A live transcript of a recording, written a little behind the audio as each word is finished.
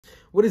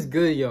What is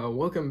good, y'all?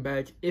 Welcome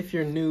back. If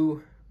you're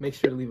new, make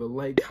sure to leave a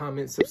like,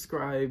 comment,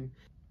 subscribe.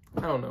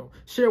 I don't know.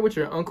 Share with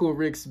your Uncle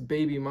Rick's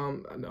baby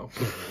mom. No.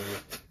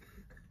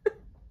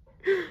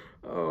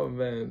 Oh,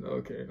 man.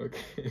 Okay.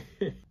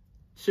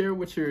 Share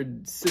with your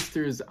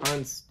sister's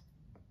aunt's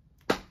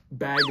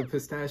bag of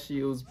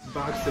pistachios,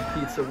 box of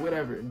pizza,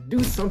 whatever.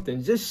 Do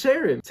something. Just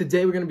share it.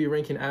 Today, we're going to be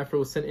ranking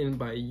Afros sent in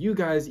by you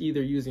guys,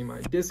 either using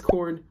my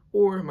Discord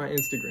or my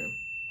Instagram.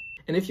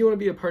 And if you want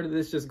to be a part of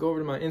this, just go over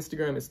to my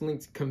Instagram. It's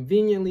linked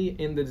conveniently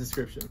in the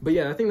description. But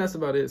yeah, I think that's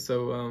about it.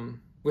 So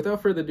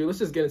without further ado, let's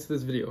just get into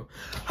this video.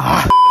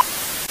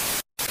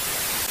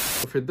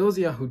 For those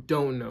of y'all who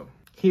don't know,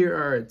 here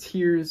are our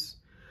tiers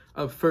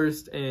of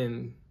first,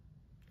 and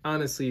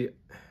honestly,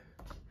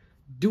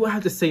 do I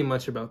have to say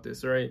much about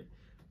this, all right?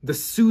 The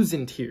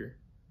Susan tier.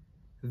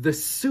 The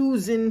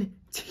Susan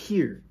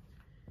tier.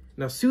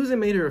 Now, Susan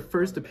made her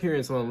first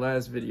appearance on the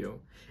last video,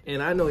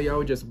 and I know y'all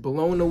were just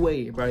blown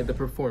away by the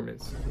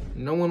performance.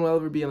 No one will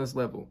ever be on this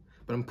level,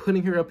 but I'm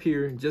putting her up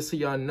here just so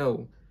y'all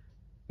know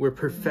where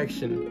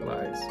perfection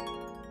lies.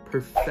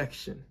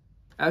 Perfection.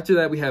 After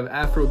that, we have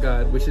Afro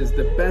God, which is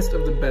the best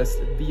of the best,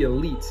 the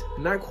elite.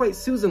 Not quite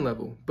Susan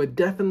level, but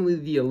definitely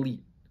the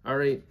elite, all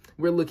right?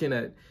 We're looking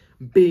at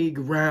big,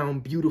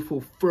 round,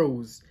 beautiful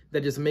fros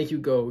that just make you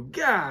go,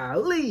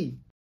 golly!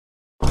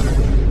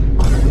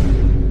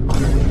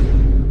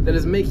 That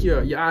just make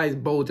your eyes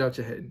bulge out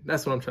your head.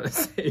 That's what I'm trying to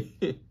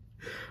say.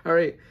 All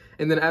right.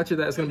 And then after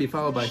that, it's going to be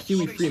followed by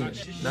Huey Freeman.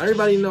 Now,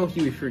 everybody know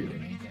Huey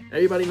Freeman.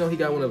 Everybody know he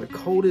got one of the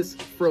coldest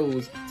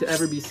fros to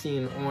ever be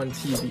seen on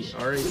TV.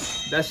 All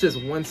right. That's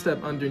just one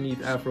step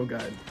underneath Afro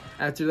God.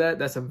 After that,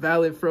 that's a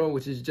valid fro,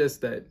 which is just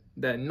that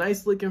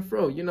nice looking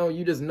fro. You know,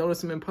 you just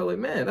notice him in public.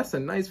 Man, that's a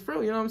nice fro.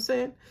 You know what I'm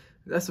saying?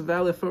 That's a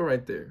valid fro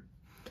right there.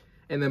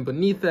 And then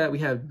beneath that, we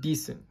have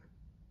decent.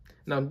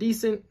 Now,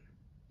 decent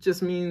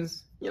just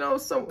means, you know,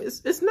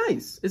 it's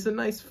nice. It's a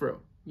nice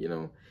fro, you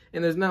know,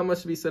 and there's not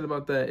much to be said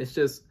about that. It's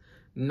just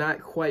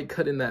not quite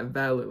cutting that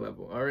valid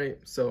level. All right.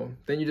 So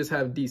then you just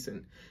have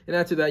decent. And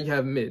after that, you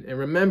have mid. And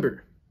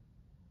remember,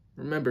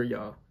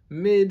 y'all,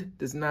 mid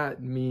does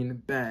not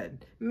mean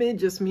bad. Mid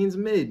just means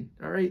mid.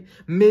 All right.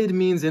 Mid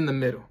means in the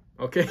middle.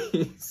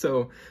 Okay.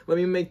 So let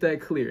me make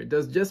that clear.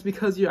 Just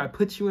because I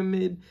put you in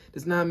mid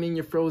does not mean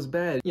your fro's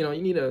bad. You know,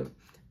 you need to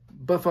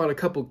buff out a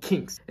couple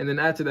kinks. And then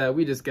after that,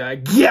 we just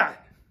got, yeah.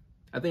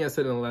 I think I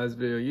said in the last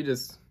video, you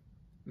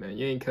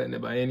ain't cutting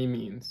it by any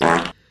means.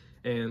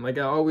 And like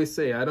I always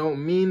say, I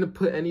don't mean to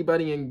put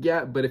anybody in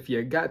gap, but if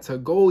you got to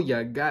go,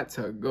 you got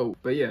to go.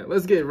 But yeah,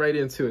 let's get right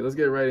into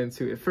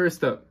it.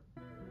 First up,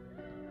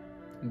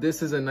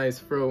 this is a nice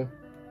fro.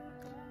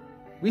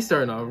 We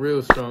starting off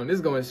real strong. This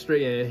is going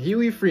straight in.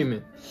 Huey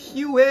Freeman.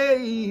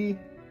 Huey!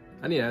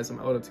 I need to add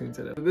some auto-tune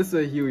to that. This is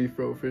a Huey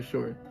fro for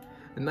sure.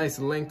 A nice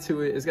length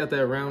to it. It's got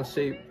that round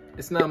shape.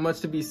 It's not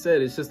much to be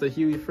said. It's just a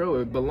Huey fro.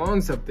 It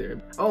belongs up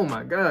there. Oh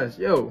my gosh,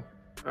 yo.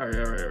 All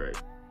right.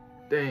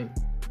 Dang.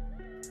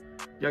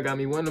 Y'all got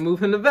me wanting to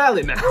move him to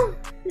valid now. Stop,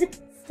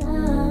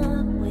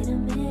 wait a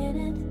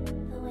minute.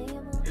 The way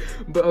you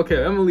move. But okay,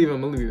 I'm gonna leave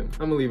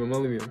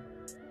him.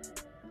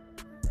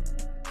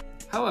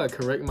 How I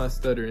correct my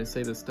stutter and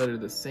say the stutter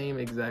the same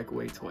exact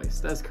way twice?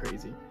 That's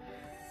crazy.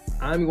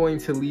 I'm going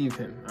to leave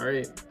him, all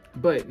right?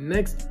 But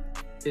next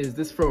is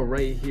this fro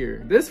right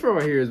here. This fro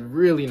right here is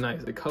really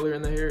nice. The color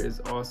in the hair is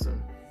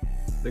awesome.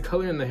 The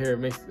color in the hair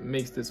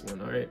makes this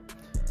one, all right?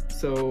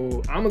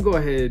 So I'm gonna go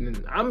ahead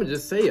and I'm gonna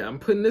just say it. I'm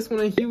putting this one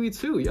in Huey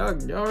too.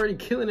 Y'all already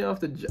killing it off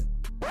the jump.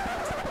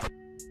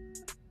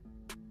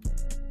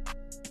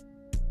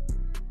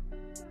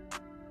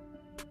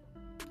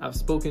 I've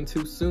spoken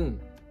too soon.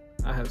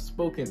 I have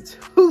spoken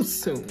too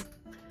soon.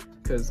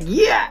 Cause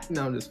yeah,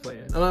 no, I'm just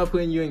playing. I'm not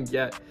putting you in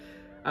yet.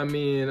 I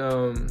mean,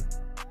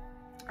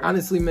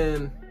 honestly,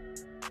 man,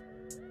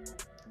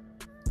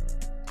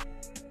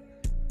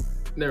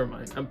 never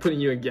mind. I'm putting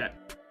you in gap.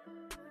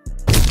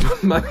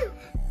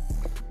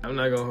 I'm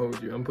not gonna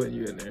hold you. I'm putting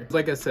you in there.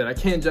 Like I said, I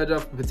can't judge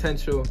off the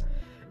potential,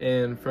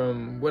 and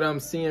from what I'm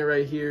seeing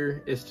right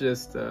here, it's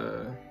just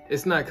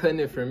it's not cutting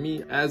it for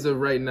me. As of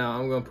right now,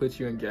 I'm gonna put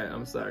you in gap.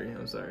 I'm sorry.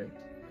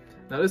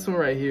 Now this one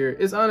right here,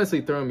 it's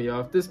honestly throwing me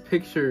off. This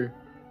picture,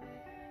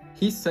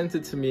 he sent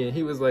it to me and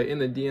he was like in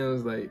the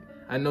DMs like,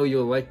 I know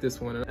you'll like this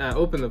one. And I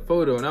opened the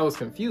photo and I was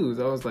confused.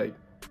 I was like,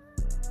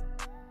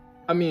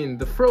 I mean,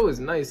 the fro is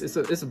nice. It's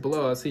a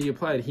blowout. See, he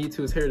applied heat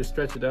to his hair to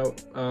stretch it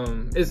out.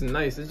 It's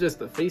nice. It's just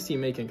the face he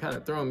making kind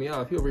of throwing me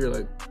off. He over here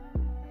like,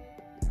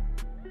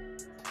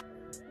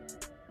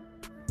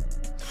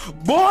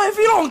 boy, if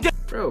you don't get,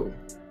 bro,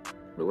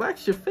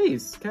 relax your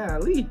face,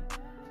 golly.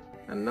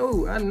 I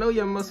know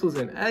your muscles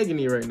in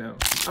agony right now.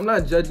 I'm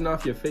not judging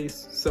off your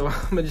face, so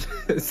I'm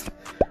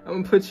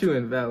gonna put you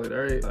in valid,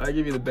 all right? I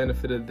give you the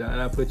benefit of the doubt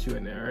and I put you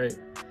in there, all right?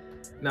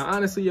 Now,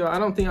 honestly, yo, I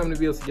don't think I'm gonna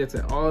be able to get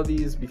to all of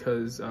these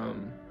because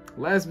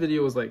last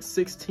video was like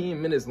 16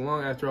 minutes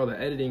long after all the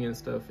editing and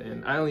stuff,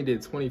 and I only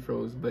did 20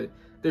 fros, but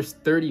there's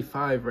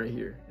 35 right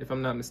here, if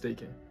I'm not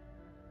mistaken.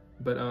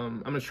 But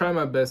I'm gonna try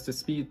my best to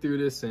speed through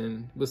this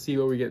and we'll see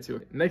what we get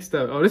to. Next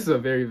up, oh, this is a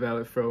very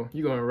valid fro.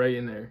 You going right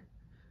in there.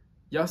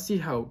 Y'all see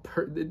how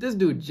this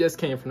dude just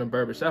came from the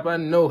barbershop. I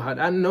know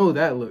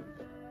that look.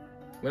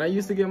 When I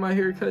used to get my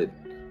hair cut,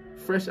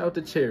 fresh out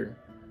the chair,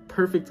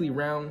 perfectly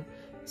round,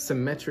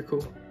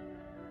 symmetrical.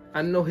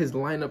 I know his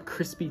lineup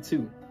crispy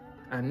too.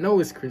 I know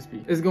it's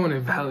crispy. It's going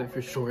invalid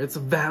for sure. It's a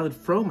valid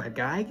fro, my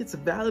guy. It's a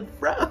valid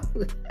fro.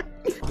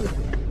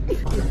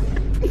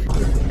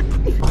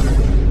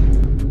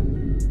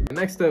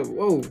 Next up,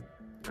 whoa.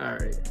 All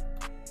right.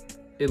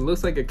 It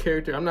looks like a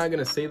character. I'm not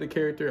gonna say the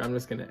character. I'm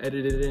just gonna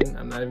edit it in.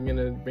 I'm not even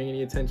gonna bring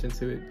any attention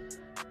to it.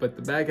 But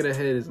the back of the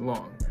head is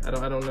long. I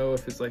don't know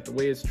if it's like the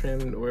way it's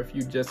trimmed or if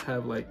you just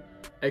have like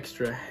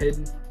extra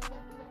headroom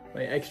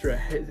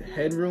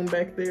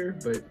back there.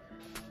 But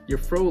your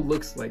fro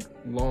looks like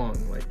long.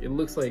 Like it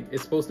looks like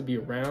it's supposed to be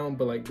round,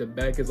 but like the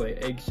back is like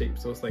egg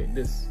shaped. So it's like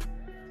this.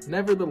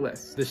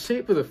 Nevertheless, the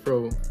shape of the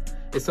fro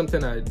is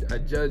something I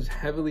judge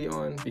heavily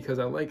on because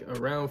I like a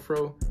round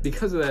fro.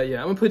 Because of that,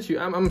 yeah, I'm gonna put you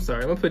in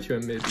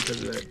mid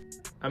because of that.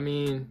 I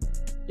mean,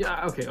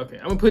 yeah, okay, I'm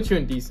gonna put you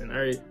in decent, all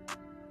right?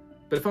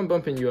 But if I'm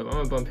bumping you up, I'm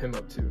gonna bump him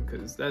up too,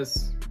 because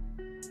that's,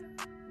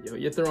 yo,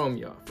 you're throwing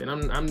me off. And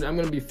I'm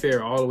gonna be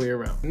fair all the way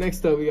around.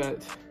 Next up, we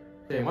got,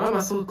 dang, why am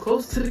I so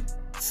close to the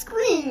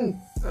screen?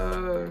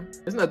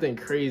 It's nothing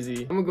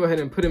crazy. I'm gonna go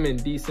ahead and put him in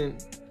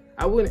decent.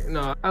 I'll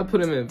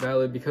put him in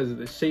valid because of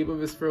the shape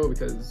of his fro,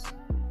 because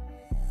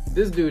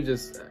this dude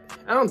just,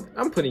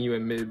 I'm putting you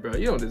in mid, bro.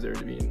 You don't deserve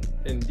to be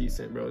in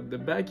decent, bro. The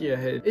back of your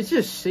head, it's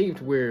just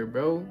shaped weird,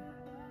 bro.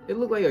 It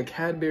looked like a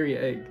Cadbury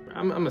egg.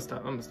 I'm gonna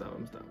stop.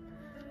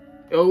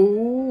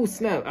 Oh,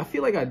 snap. I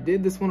feel like I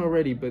did this one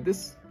already, but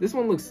this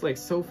one looks like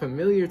so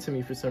familiar to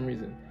me for some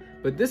reason.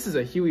 But this is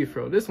a Huey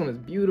fro. This one is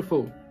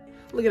beautiful.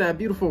 Look at that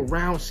beautiful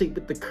round shape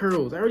with the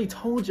curls. I already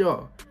told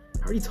y'all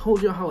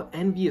how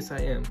envious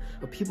I am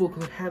of people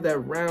who have that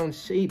round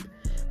shape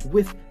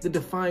with the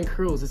defined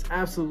curls. It's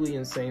absolutely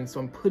insane. So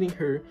I'm putting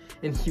her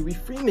in Huey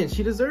Freeman.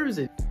 She deserves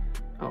it.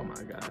 Oh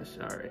my gosh.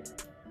 All right.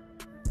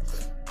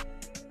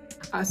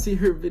 I see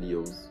her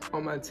videos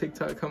on my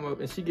TikTok come up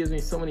and she gives me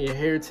so many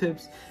hair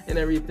tips and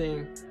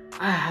everything.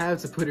 I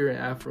have to put her in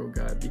Afro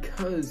God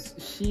because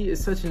she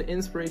is such an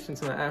inspiration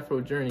to my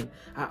Afro journey.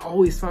 I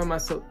always find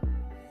myself,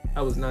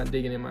 I was not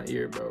digging in my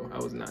ear, bro. I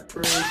was not.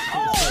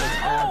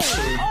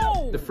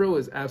 The fro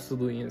is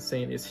absolutely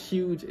insane. It's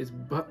huge,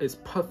 it's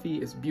puffy,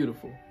 it's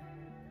beautiful.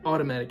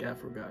 Automatic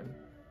Afro God,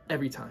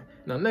 every time.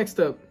 Now next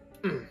up,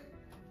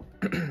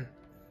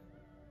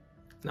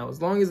 now as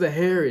long as the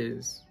hair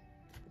is,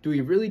 do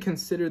we really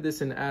consider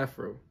this an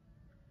Afro?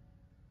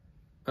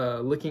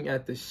 Looking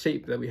at the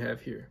shape that we have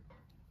here.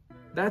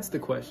 That's the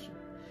question.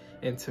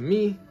 And to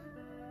me,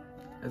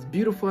 as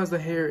beautiful as the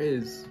hair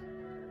is,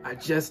 I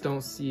just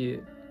don't see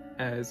it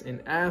as an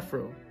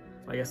Afro.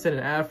 Like I said, an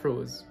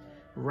Afro is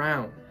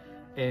round,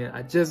 and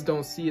I just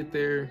don't see it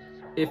there.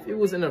 If it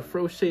was in a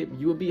fro shape,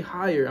 you would be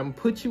higher. I'm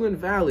gonna put you in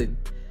valid,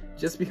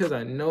 just because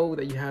I know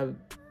that you have,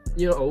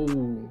 you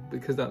know,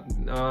 because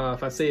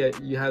if I say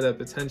you have that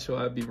potential,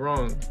 I'd be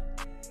wrong.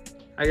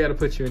 I gotta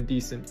put you in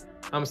decent.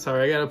 I'm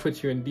sorry, I gotta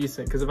put you in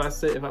decent, because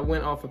if I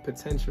went off of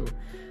potential,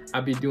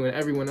 I'd be doing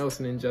everyone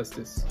else an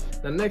injustice.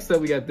 Now next up,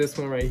 we got this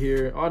one right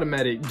here,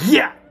 automatic.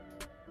 Yeah.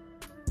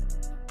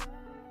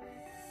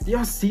 Do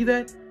y'all see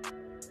that?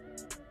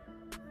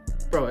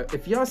 Bro,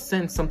 if y'all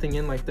send something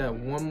in like that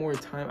one more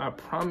time, I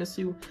promise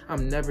you,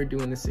 I'm never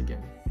doing this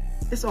again.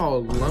 It's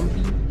all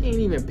lumpy. He ain't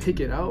even pick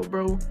it out,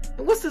 bro.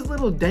 And what's this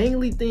little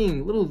dangly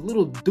thing?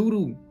 Little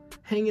doo-doo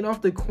hanging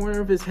off the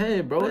corner of his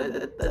head, bro.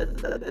 That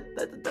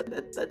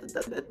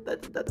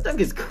thing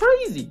is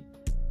crazy.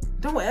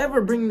 Don't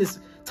ever bring this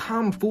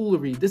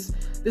tomfoolery, this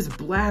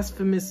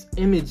blasphemous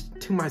image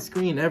to my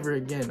screen ever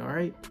again, all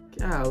right?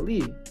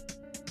 Golly.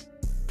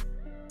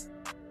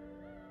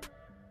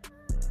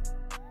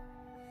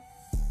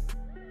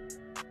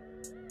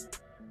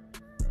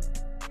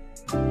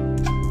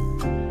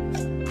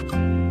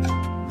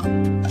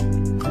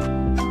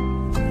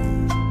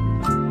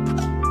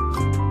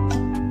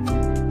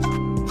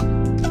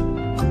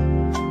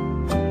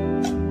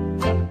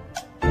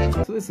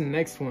 So this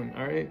next one,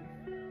 all right?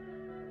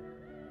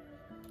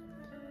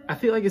 I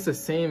feel like it's the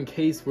same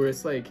case where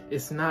it's like,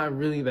 it's not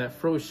really that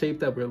fro shape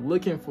that we're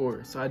looking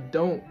for. So I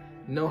don't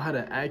know how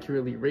to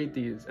accurately rate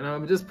these. And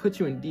I'm just put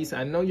you in decent.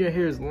 I know your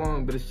hair is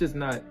long, but it's just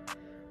not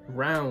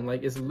round.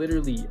 Like it's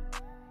literally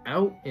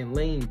out and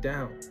laying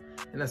down.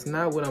 And that's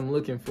not what I'm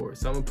looking for.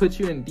 So I'm gonna put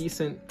you in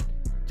decent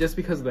just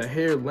because of the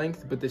hair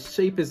length, but the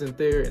shape isn't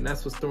there, and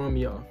that's what's throwing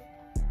me off.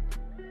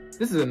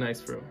 This is a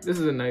nice fro. This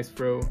is a nice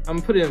fro. I'm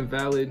gonna put it in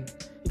valid.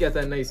 You got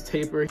that nice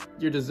taper.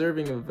 You're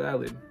deserving of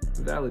valid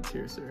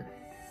tier, sir.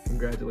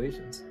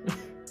 Congratulations.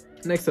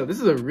 Next up, this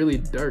is a really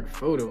dark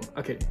photo.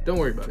 Okay, don't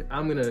worry about it.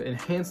 I'm gonna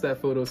enhance that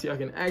photo so y'all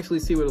can actually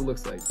see what it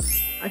looks like.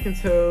 I can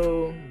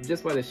tell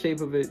just by the shape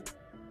of it,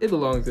 it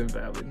belongs in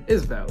valid.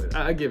 It's valid.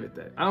 I give it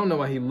that. I don't know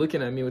why he's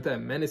looking at me with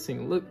that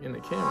menacing look in the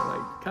camera,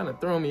 like kind of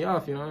throwing me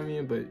off, you know what I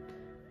mean? But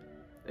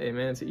hey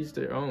man, to each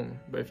their own.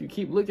 But if you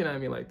keep looking at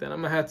me like that,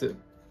 I'm gonna have to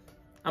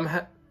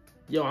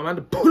Yo, I'm about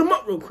to put him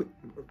up real quick.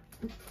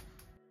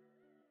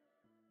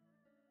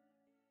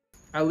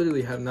 I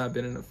literally have not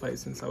been in a fight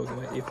since I was in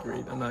like 8th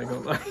grade. I'm not gonna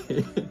lie.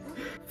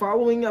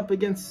 Following up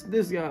against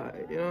this guy,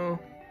 you know.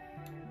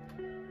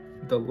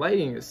 The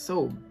lighting is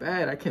so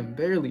bad, I can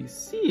barely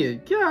see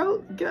it.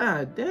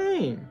 God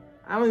dang.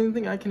 I don't even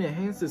think I can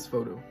enhance this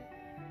photo.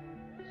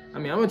 I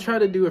mean, I'm gonna try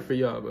to do it for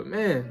y'all, but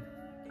man,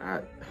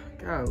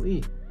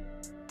 golly.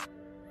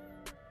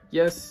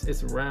 Yes,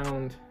 it's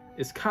round.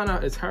 It's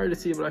hard to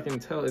see, but I can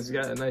tell it's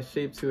got a nice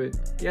shape to it.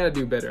 You gotta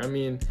do better. I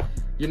mean,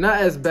 you're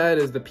not as bad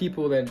as the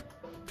people that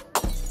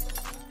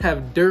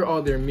have dirt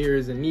all their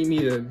mirrors and need me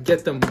to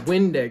get them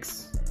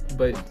Windex.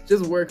 But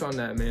just work on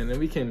that, man, and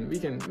we can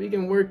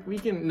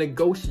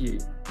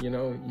negotiate, you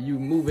know, you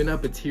moving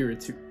up a tier or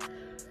two.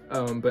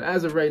 But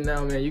as of right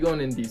now, man, you're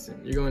going in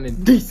decent. You're going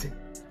in decent.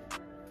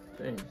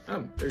 Dang,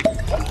 I'm thirsty.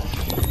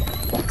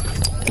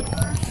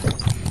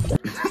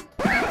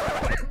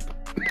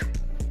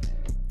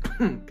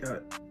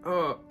 God.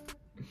 Oh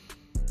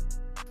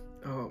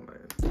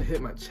man, it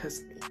hit my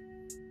chest.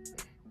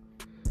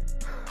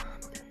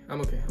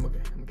 I'm okay.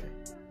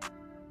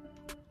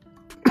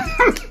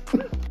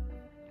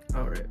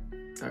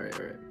 All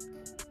right.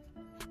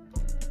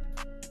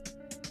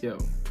 Yo,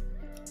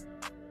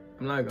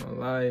 I'm not gonna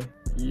lie,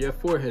 your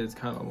forehead is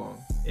kind of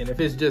long. And if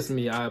it's just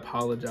me, I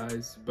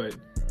apologize, but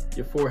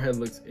your forehead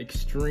looks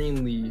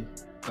extremely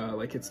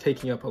like it's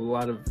taking up a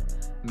lot of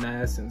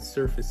mass and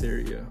surface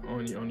area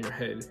on your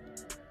head.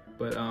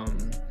 But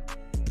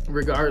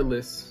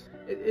regardless,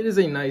 it is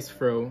a nice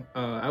fro.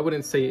 I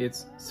wouldn't say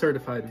it's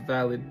certified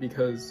valid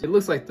because it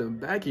looks like the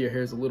back of your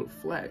hair is a little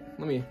flat.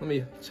 Let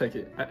me check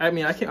it. I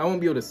mean, I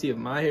won't be able to see if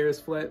my hair is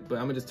flat, but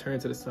I'm gonna just turn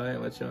to the side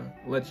and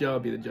let y'all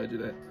be the judge of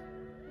that.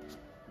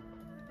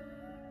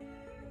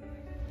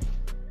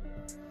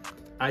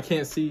 I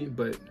can't see,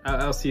 but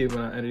I'll see it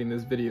when I'm editing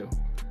this video.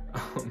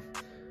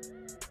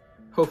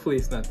 Hopefully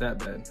it's not that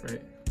bad,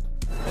 right?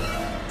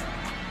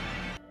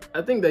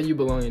 I think that you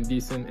belong in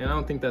decent, and I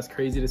don't think that's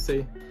crazy to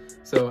say.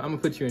 So I'm gonna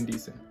put you in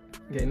decent.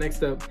 Okay,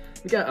 next up,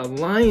 we got a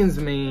lion's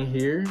mane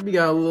here. We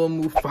got a little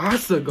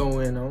Mufasa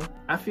going on.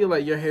 I feel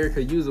like your hair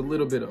could use a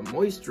little bit of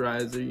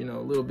moisturizer, you know,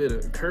 a little bit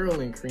of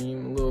curling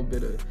cream, a little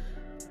bit of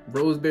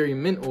rosemary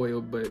mint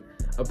oil, but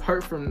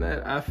apart from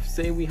that, I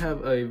say we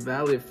have a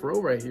valid fro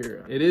right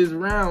here. It is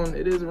round,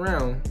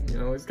 you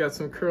know, it's got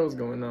some curls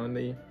going on.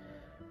 They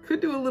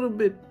could do a little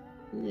bit,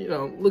 you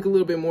know, look a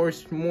little bit more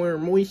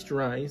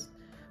moisturized,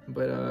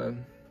 but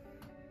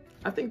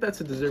I think that's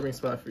a deserving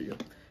spot for you.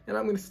 And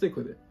I'm gonna stick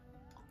with it.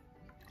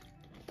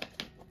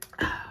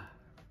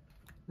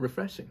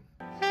 Refreshing.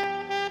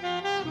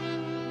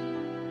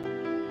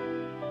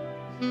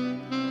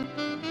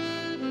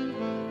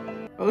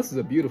 Oh, this is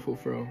a beautiful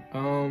fro.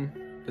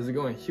 Does it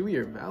go in Huey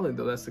or valid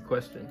though? That's the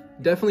question.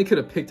 Definitely could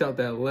have picked out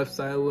that left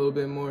side a little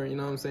bit more, you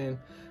know what I'm saying?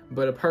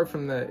 But apart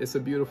from that, it's a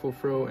beautiful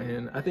fro,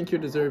 and I think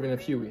you're deserving of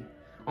Huey.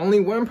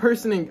 Only one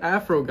person in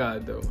Afro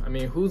God though. I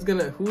mean, who's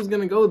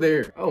gonna go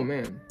there? Oh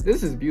man,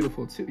 this is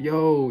beautiful too.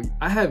 Yo,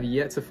 I have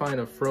yet to find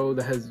a fro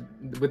that has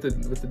with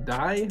the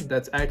dye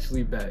that's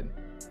actually bad.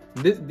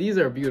 These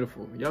are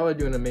beautiful. Y'all are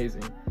doing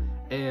amazing,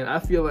 and I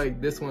feel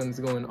like this one's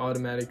going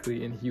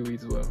automatically in Huey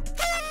as well.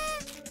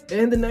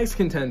 And the next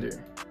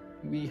contender,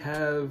 we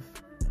have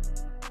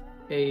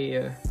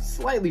a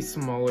slightly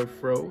smaller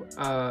fro,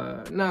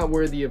 not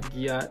worthy of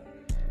Giat.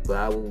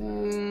 But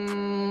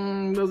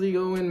does he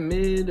go in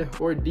mid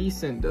or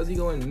decent? Does he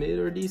go in mid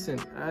or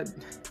decent?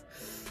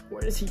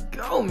 Where does he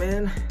go,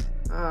 man?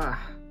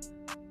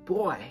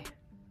 Boy.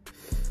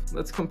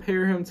 Let's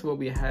compare him to what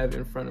we have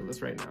in front of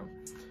us right now.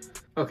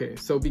 Okay,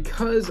 so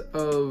because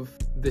of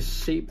the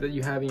shape that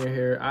you have in your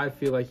hair, I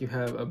feel like you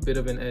have a bit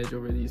of an edge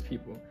over these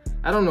people.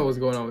 I don't know what's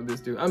going on with this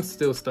dude. I'm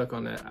still stuck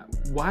on that.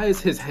 Why is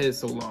his head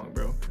so long,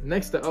 bro?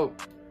 Next to, oh.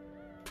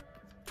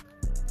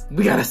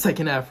 We got a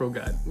second Afro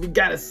guy.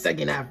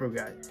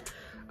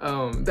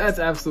 That's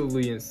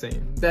absolutely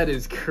insane. That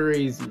is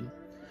crazy.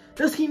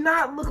 Does he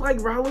not look like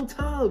Rollo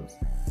Tubbs?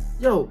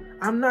 Yo,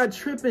 I'm not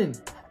tripping.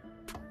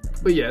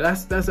 But yeah,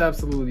 that's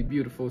absolutely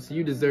beautiful. So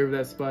you deserve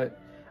that spot.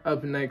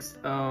 Up next,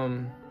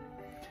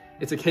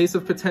 it's a case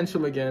of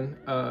potential again.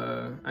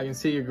 I can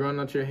see you're growing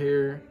out your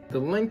hair. The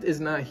length is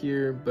not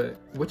here, but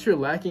what you're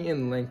lacking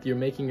in length, you're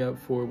making up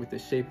for with the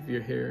shape of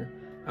your hair.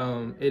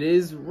 It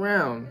is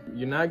round.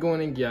 You're not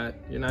going in gap,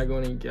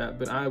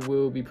 but I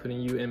will be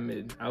putting you in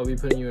mid.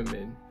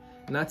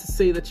 Not to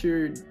say that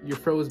your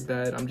fro is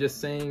bad. I'm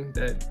just saying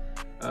that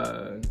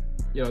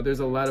you know, there's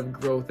a lot of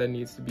growth that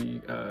needs to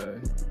be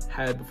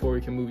had before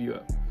we can move you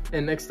up.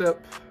 And next up,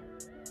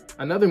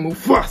 another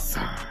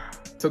Mufasa.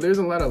 So there's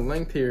a lot of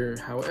length here.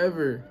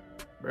 However,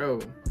 bro,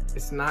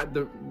 it's not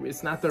the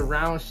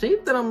round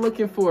shape that I'm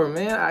looking for,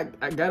 man.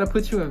 I gotta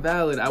put you in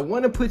valid. I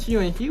want to put you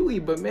in Huey,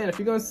 but man, if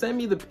you're gonna send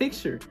me the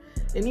picture,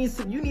 you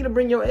need to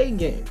bring your A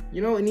game.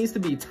 You know, it needs to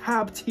be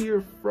top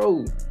tier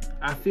fro.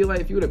 I feel like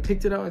if you would have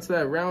picked it out into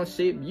that round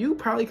shape, you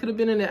probably could have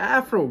been in the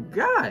Afro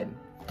God.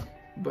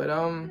 But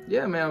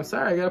yeah, man, I'm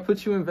sorry. I gotta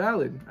put you in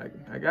valid.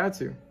 I got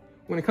to.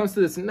 When it comes to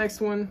this next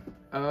one,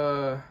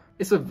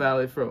 It's a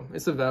valid fro.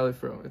 It's a valid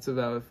fro. It's a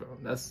valid fro.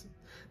 That's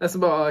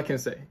about all I can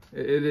say.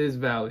 It is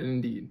valid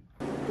indeed.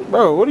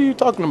 Bro, what are you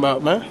talking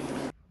about, man?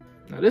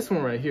 Now this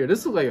one right here, this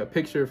is like a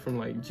picture from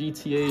like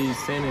GTA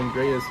San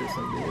Andreas or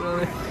something. You know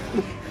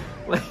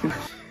what I mean? Like,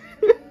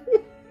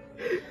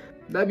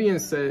 that being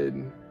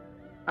said,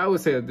 I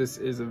would say that this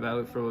is a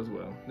valid fro as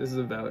well. This is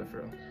a valid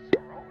fro,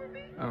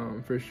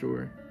 for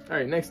sure. All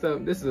right, next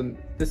up, this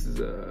is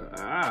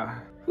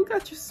a who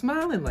got you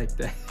smiling like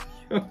that?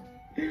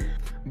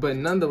 But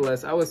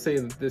nonetheless, I would say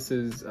that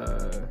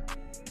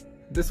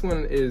this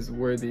one is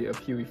worthy of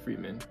Huey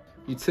Freeman.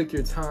 You took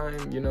your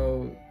time, you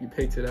know, you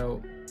picked it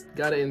out,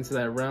 got it into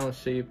that round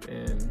shape,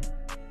 and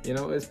you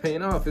know, it's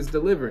paying off, it's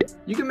delivering.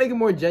 You can make a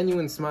more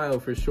genuine smile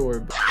for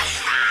sure,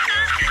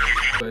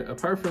 but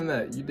apart from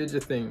that, you did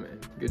your thing, man.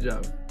 Good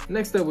job.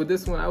 Next up with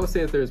this one, I would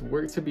say that there's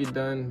work to be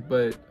done,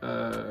 but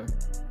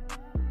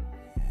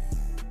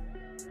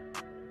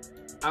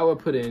I would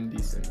put it in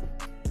decent.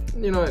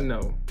 You know what?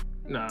 No.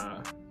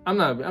 Nah. I'm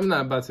not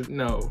about to,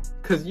 no.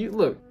 Cause you,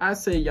 look, I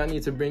say y'all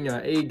need to bring y'all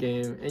A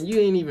game and you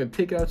ain't even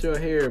pick out your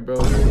hair, bro.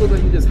 You look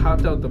like you just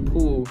hopped out the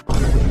pool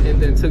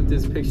and then took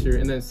this picture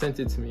and then sent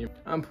it to me.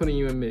 I'm putting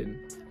you in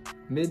mid.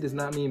 Mid does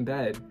not mean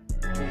bad.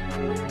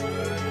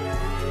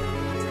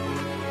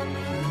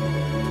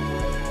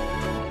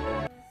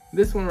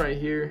 This one right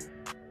here,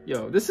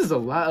 yo, this is a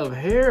lot of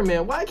hair,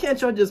 man. Why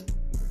can't y'all just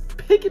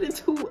pick it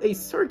into a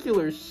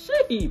circular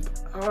shape?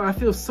 Oh, I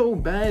feel so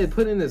bad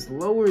putting this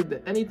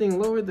anything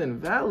lower than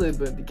valid,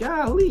 but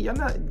golly, y'all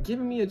not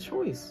giving me a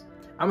choice.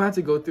 I'm gonna have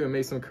to go through and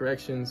make some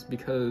corrections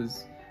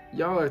because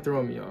y'all are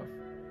throwing me off.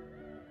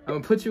 I'm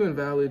gonna put you in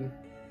valid,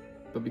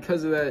 but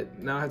because of that,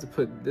 now I have to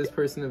put this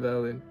person in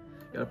valid.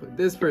 Gotta put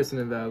this person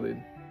in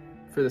valid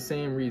for the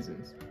same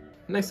reasons.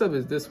 Next up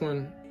is this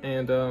one,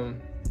 and I'm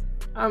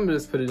gonna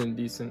just put it in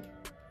decent.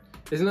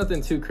 There's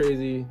nothing too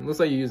crazy. It looks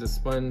like you use a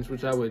sponge,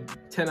 which I would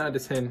 10 out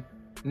of 10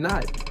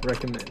 not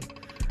recommend.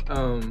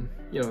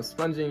 You know,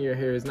 sponging your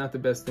hair is not the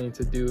best thing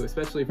to do,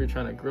 especially if you're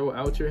trying to grow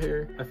out your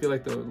hair. I feel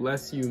like the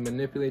less you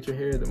manipulate your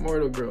hair, the more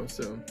it'll grow.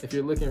 So if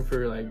you're looking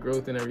for like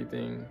growth and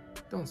everything,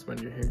 don't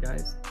sponge your hair,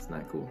 guys. It's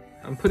not cool.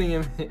 I'm putting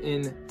him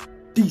in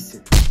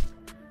decent.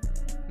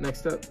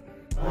 Next up.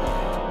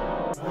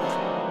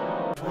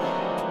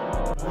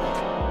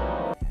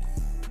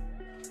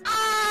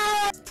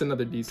 It's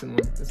another decent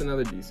one. It's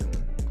another decent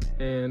one.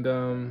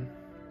 And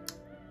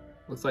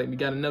looks like we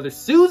got another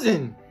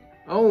Susan.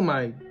 Oh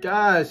my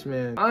gosh,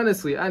 man.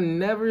 Honestly, I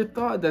never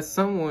thought that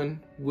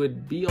someone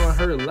would be on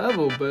her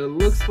level, but it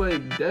looks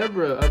like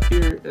Deborah up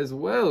here as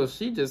well.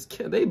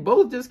 They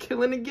both just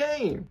killing the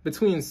game.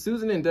 Between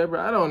Susan and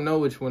Deborah, I don't know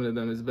which one of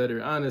them is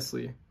better,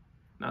 honestly.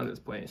 No, I'm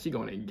just playing. She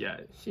gonna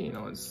get. She ain't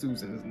on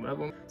Susan's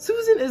level.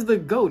 Susan is the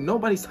GOAT.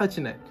 Nobody's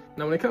touching that.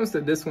 Now, when it comes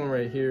to this one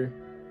right here,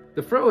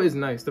 the fro is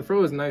nice. The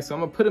fro is nice, so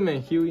I'm gonna put him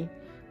in Huey.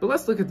 But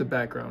let's look at the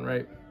background,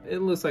 right? It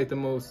looks like the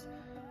most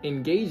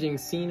engaging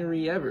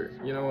scenery ever,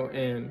 you know,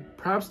 and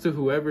props to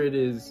whoever it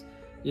is,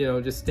 you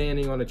know, just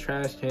standing on a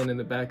trash can in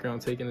the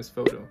background taking this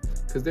photo,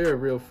 because they're a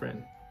real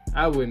friend.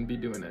 I wouldn't be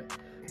doing that.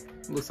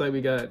 Looks like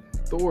we got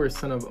Thor,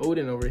 son of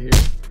Odin, over here.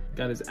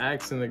 Got his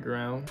axe in the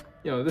ground.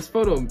 You know, this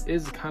photo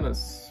is kind of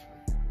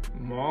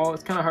small.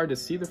 It's kind of hard to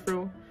see the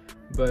fro,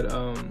 but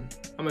I'm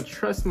gonna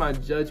trust my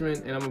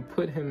judgment and I'm gonna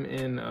put him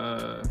in,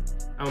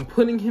 I'm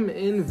putting him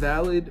in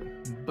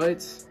valid,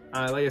 but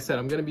like I said,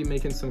 I'm gonna be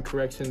making some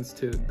corrections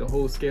to the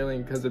whole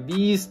scaling because of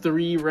these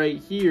three right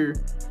here.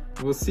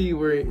 We'll see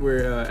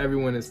where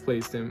everyone is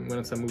placed in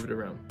once I move it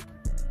around.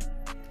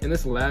 And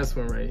this last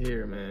one right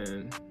here,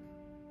 man,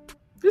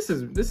 this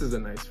is a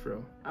nice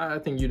fro. I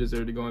think you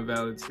deserve to go in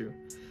valid too.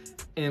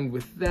 And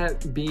with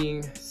that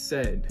being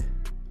said,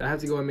 I have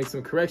to go and make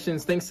some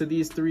corrections thanks to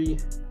these three,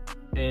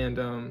 and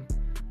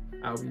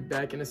I'll be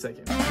back in a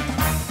second.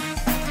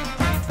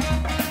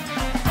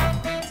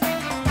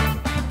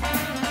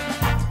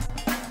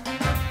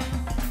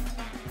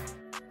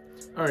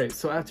 All right,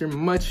 so after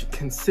much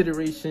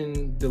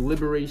consideration,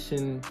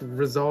 deliberation,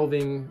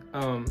 resolving,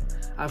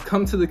 I've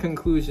come to the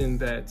conclusion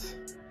that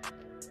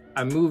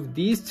I moved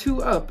these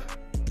two up.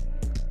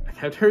 I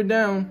kept her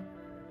down,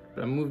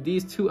 but I moved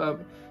these two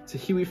up to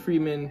Huey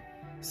Freeman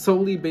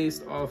solely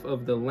based off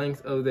of the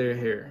length of their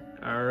hair,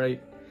 all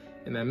right?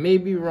 And that may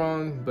be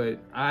wrong, but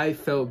I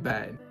felt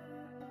bad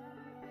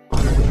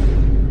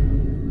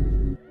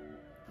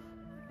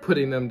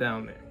putting them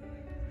down there.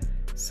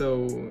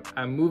 So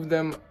I moved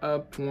them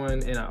up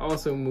one, and I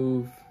also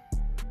moved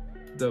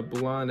the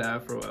blonde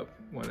Afro up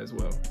one as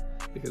well,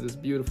 because it's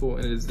beautiful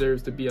and it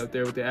deserves to be up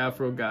there with the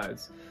Afro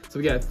gods. So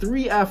we got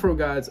three Afro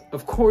gods.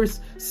 Of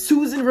course,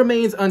 Susan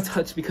remains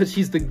untouched because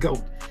she's the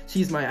GOAT.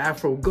 She's my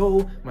Afro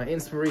goal, my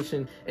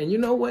inspiration. And you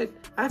know what?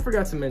 I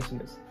forgot to mention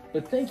this,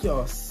 but thank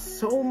y'all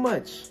so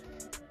much,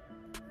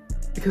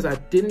 because I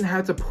didn't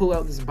have to pull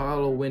out this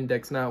bottle of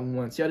Windex not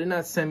once. Y'all did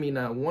not send me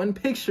not one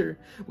picture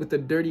with the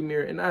dirty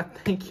mirror, and I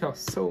thank y'all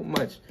so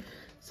much.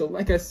 So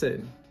like I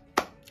said,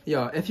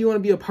 y'all, if you want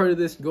to be a part of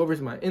this, go over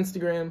to my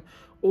Instagram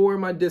or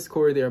my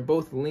Discord. They are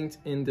both linked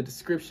in the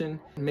description.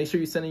 Make sure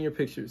you send in your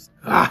pictures.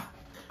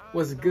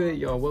 What's good,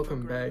 y'all?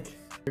 Welcome back.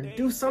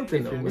 Do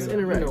something though. Let's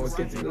interact. Let's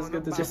get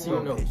this. Just so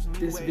you know,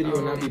 this video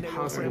would not be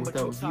possible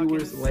without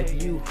viewers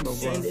like you who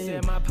send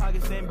in. My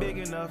pockets ain't big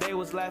enough. They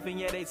was laughing,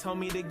 yeah, they told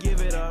me to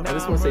give it up. I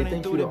just want to say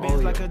thank you to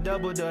all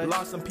of you.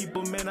 Lost some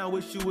people, man, I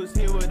wish you was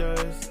here with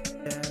us.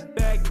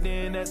 Back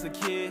then, as a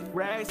kid,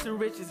 rags to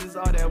riches is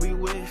all that we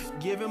wish.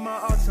 Giving my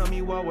all, tell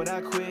me why would I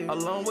quit?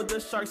 Along with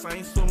the sharks, I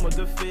ain't swim with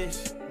the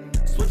fish.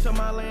 Switch on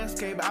my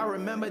landscape, I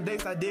remember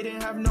days I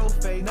didn't have no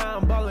faith. Now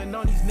I'm balling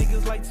on these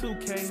niggas like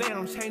 2K. Say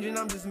I'm changing,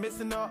 I'm just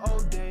missing the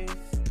old days.